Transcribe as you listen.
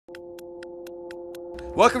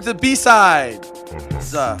Welcome to the B-side.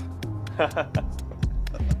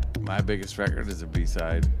 My biggest record is a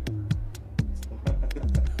B-side.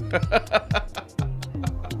 That's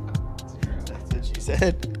what she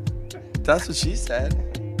said. That's what she said.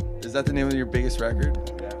 Is that the name of your biggest record?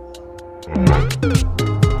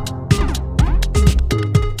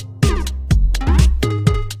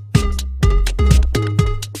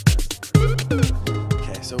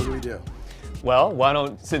 Okay, so what do we do? Well, why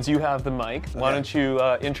don't, since you have the mic, why don't you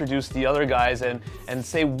introduce the other guys and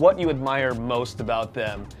say what you admire most about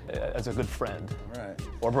them as a good friend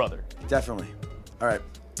or brother. Definitely. All right.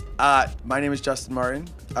 My name is Justin Martin.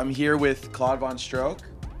 I'm here with Claude Von Stroke.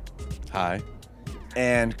 Hi.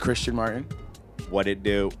 And Christian Martin. What it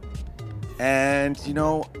do? And, you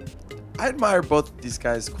know, I admire both of these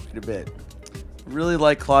guys quite a bit. Really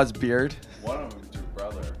like Claude's beard. One of them is your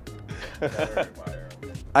brother. Better admire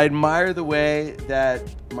him. I admire the way that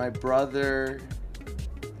my brother,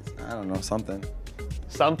 I don't know, something.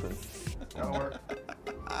 Something. No,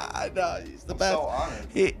 he's the best. So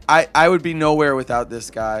honored. I would be nowhere without this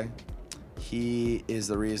guy. He is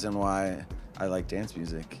the reason why I like dance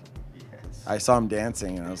music. Yes. I saw him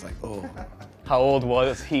dancing and I was like, oh. How old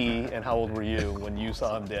was he and how old were you when you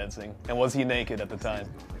saw him dancing? And was he naked at the time?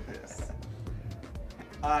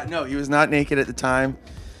 No, he was not naked at the time.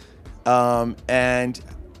 And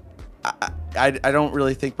I don't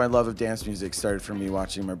really think my love of dance music started from me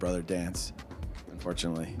watching my brother dance,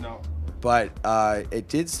 unfortunately. No. But it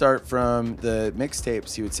did start from the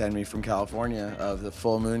mixtapes he would send me from California of the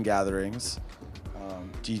full moon gatherings.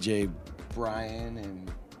 DJ Brian and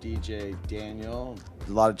DJ Daniel.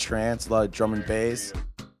 A lot of trance, a lot of drum and bass.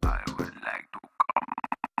 I would like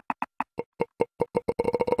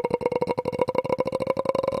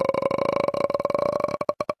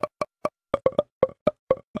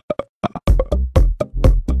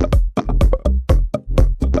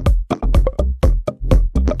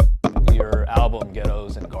to Your album,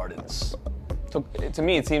 Ghettos and Gardens. So, to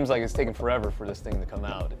me, it seems like it's taken forever for this thing to come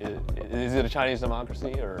out. Is it a Chinese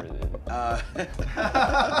democracy or?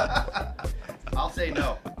 I'll say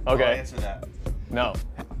no. Okay. I'll answer that. No.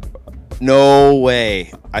 No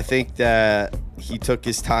way. I think that he took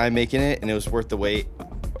his time making it, and it was worth the wait.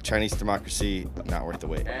 Chinese democracy, not worth the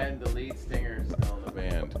wait. And the lead singer is still in the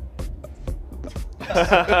band.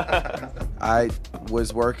 I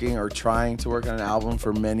was working or trying to work on an album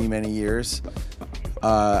for many, many years.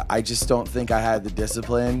 I just don't think I had the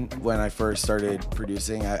discipline when I first started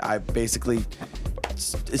producing. I basically,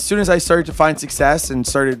 as soon as I started to find success and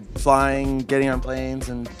started flying, getting on planes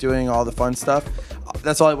and doing all the fun stuff,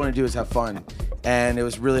 that's all I want to do is have fun. And it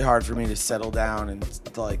was really hard for me to settle down and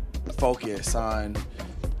to, like, focus on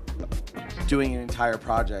doing an entire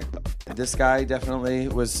project. This guy definitely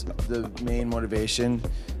was the main motivation.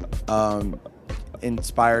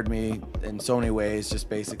 Inspired me in so many ways, just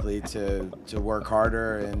basically to work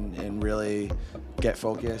harder and really get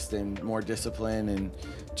focused and more disciplined and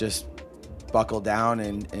just buckle down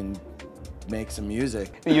and make some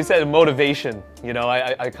music. You said motivation. You know,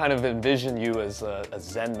 I kind of envision you as a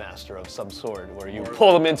Zen master of some sort, where you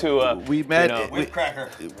pull them into a. We met. You know, With cracker.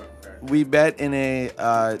 We met in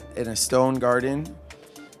a stone garden,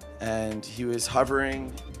 and he was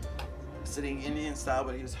hovering, sitting Indian style,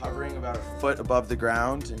 but he was hovering about a foot above the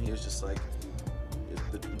ground, and he was just like,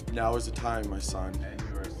 "Now is the time, my son." And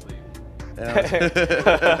you were asleep.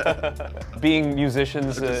 being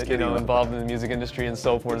musicians, you know, involved in the music industry and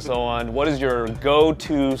so forth and so on, what is your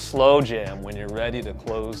go-to slow jam when you're ready to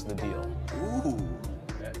close the deal? Ooh.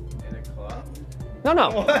 In a club?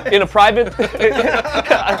 No, in a private.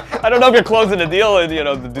 I don't know if you're closing the deal in, you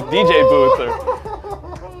know, the DJ booth or.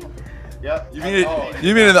 Yep. You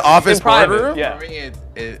mean in the office In private, boardroom? yeah. For me,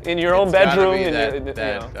 In your own it's gotta bedroom, be in that, your-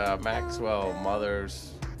 that you know. Maxwell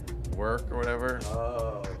Mother's Work or whatever.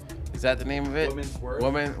 Oh. Is that the name of it? Woman's Work?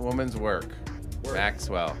 Woman's Work.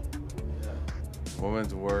 Maxwell.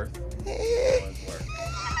 Woman's Worth. Woman's Work.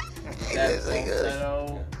 That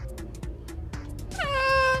falsetto.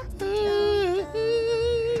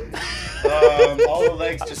 All the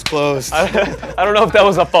legs just closed. I don't know if that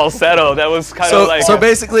was a falsetto. That was kind of like. So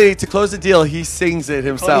basically, to close the deal, he sings it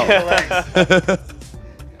himself. Not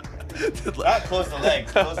close the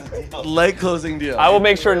legs, close the deal. Leg closing deal. I will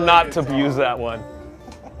make sure not to use that one.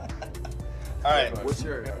 All right. What's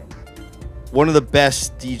your? One of the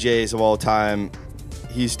best DJs of all time.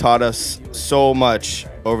 He's taught us so much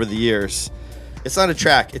over the years. It's not a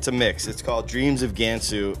track, it's a mix. It's called Dreams of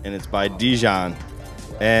Gansu, and it's by Dijon.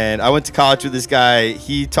 And I went to college with this guy.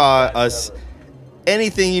 He taught us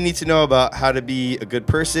anything you need to know about how to be a good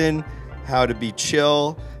person, how to be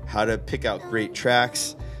chill, how to pick out great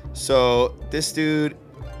tracks. So this dude,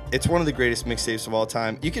 it's one of the greatest mixtapes of all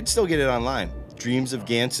time. You can still get it online. Dreams of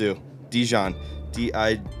Gansu, Dijon,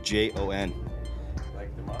 Dijon.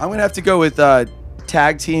 I'm gonna have to go with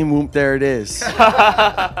tag team. Whoop, there it is.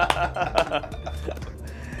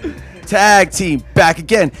 Tag team back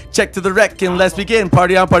again. Check to the wreck and let's begin.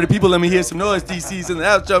 Party on, party people. Let me hear some noise. DC's in the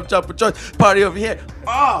house. Jump, jump for choice. Party over here.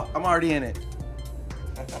 Oh, I'm already in it.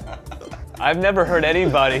 I've never heard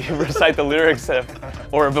anybody recite the lyrics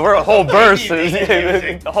or a whole verse,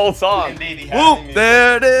 the whole song. Whoop,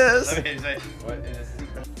 there it is.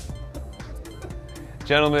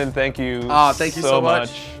 Gentlemen, thank you. Thank you so much.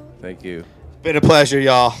 Thank you. Been a pleasure,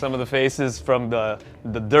 y'all. Some of the faces from the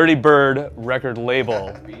Dirtybird record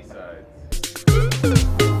label. B-side.